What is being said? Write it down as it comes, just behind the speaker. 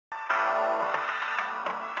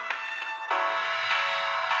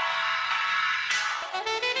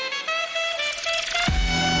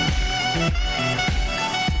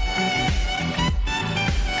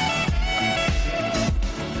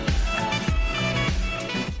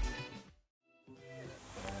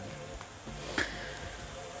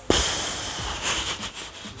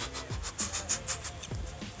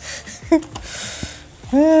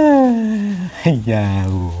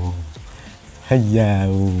Hayao.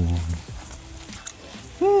 Hayao.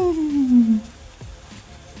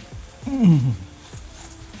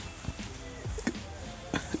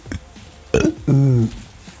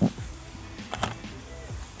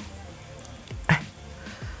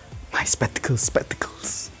 My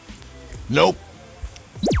spectacles. Nope.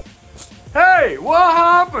 Hey, what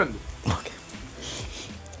happened? Okay.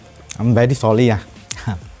 I'm very sorry.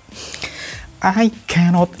 I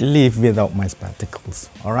cannot live without my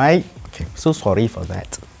spectacles. Alright? Okay, so sorry for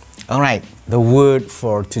that. Alright, the word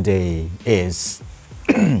for today is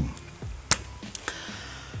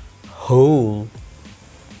whole.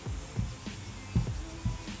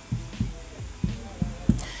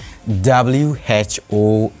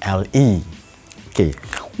 W-H-O-L-E. Okay,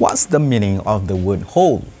 what's the meaning of the word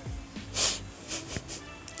whole?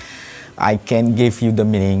 I can give you the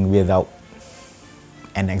meaning without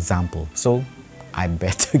an example. So I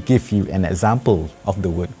better give you an example of the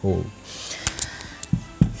word whole.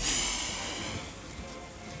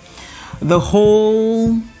 The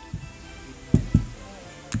whole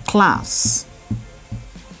class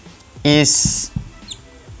is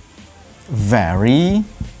very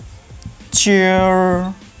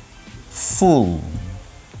cheerful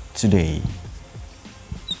today.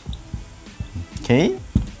 Okay?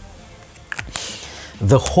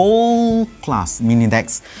 The whole class, meaning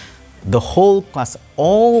that the whole class,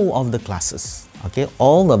 all of the classes, okay,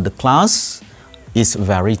 all of the class is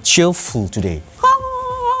very cheerful today.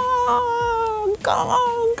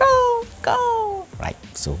 Go. Right,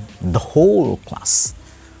 so the whole class,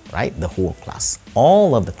 right, the whole class,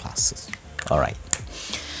 all of the classes, all right.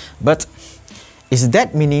 But is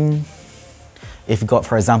that meaning, if you got,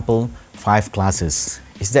 for example, 5 classes,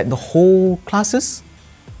 is that the whole classes?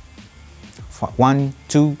 1,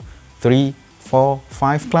 2, 3, 4,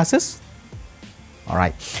 5 classes? All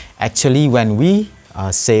right. Actually, when we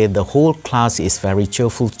say the whole class is very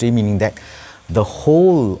cheerful today, meaning that the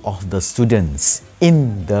whole of the students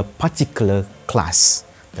in the particular class,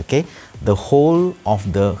 okay, the whole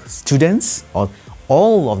of the students or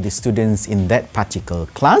all of the students in that particular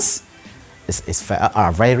class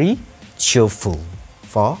are very cheerful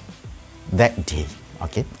for that day.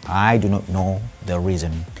 Okay, I do not know the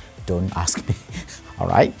reason. Don't ask me. All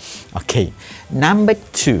right. Okay. Number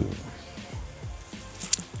 2.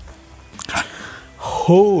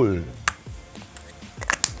 Whole.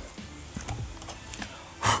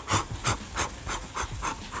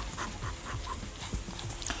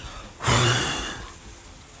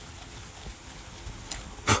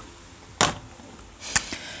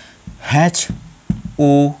 H-O-L-E.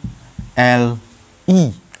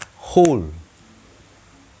 Whole.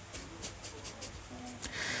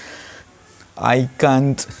 I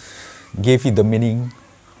can't give you the meaning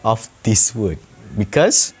of this word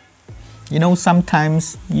because, you know,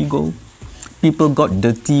 sometimes people got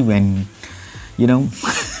dirty when, you know,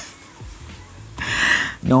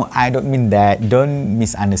 no, I don't mean that. Don't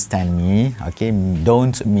misunderstand me, okay?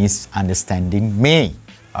 Don't misunderstanding me,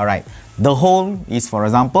 all right? The whole is, for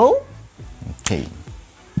example, okay,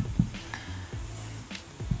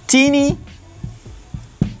 Teeny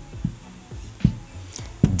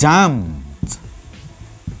jumped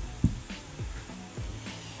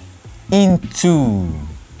into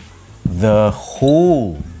the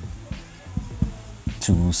hole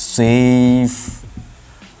to save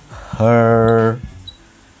her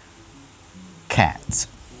cat.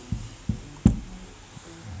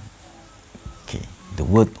 Okay, the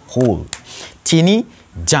word hole. Teeny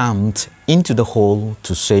jumped into the hole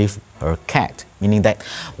to save her cat, meaning that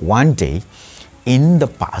one day in the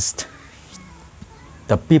past,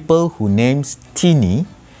 the people who names Teeny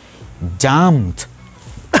jumped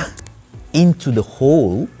into the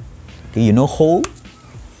hole. Okay, you know hole?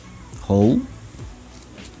 Hole.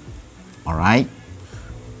 All right.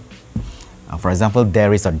 For example,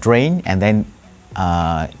 there is a drain, and then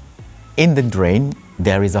in the drain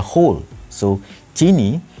there is a hole. So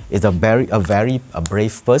Teeny is a very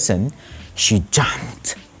brave person. She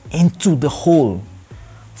jumped into the hole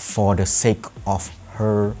for the sake of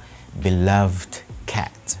her beloved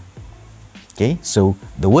cat. Okay, so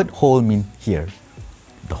the word hole means here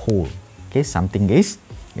the hole. Okay, something is,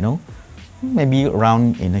 you know, maybe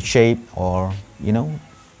round in a shape or, you know,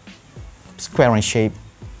 square in shape.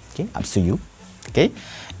 Okay, up to you. Okay,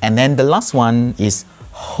 and then the last one is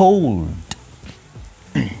hold.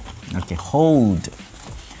 Okay, hold.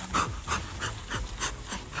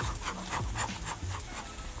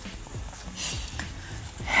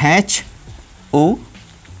 H-O-L-D.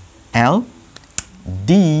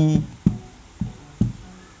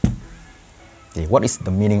 Okay, what is the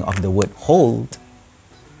meaning of the word hold?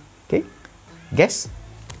 Guess?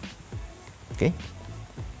 Okay.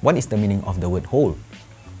 What is the meaning of the word hold?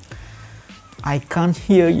 I can't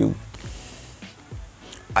hear you.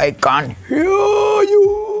 I can't hear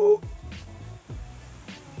you.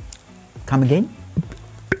 Come again?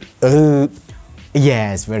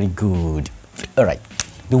 Yes, very good. All right.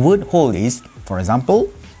 The word hold is, for example,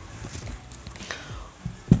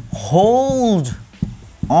 hold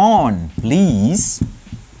on, please.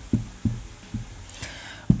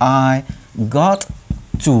 I got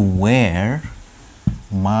to wear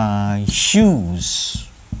my shoes.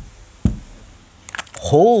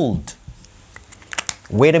 Hold.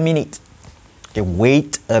 Wait a minute. Okay,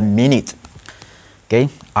 wait a minute. Okay,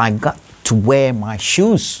 I got to wear my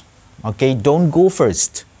shoes. Okay, don't go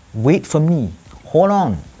first. Wait for me. Hold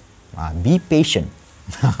on. Be patient.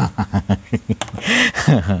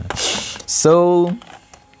 So,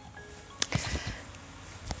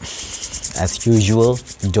 as usual,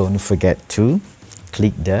 don't forget to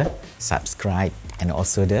click the subscribe and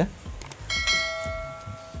also the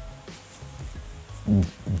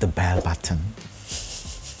bell button.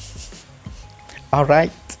 All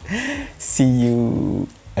right, see you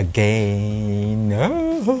again.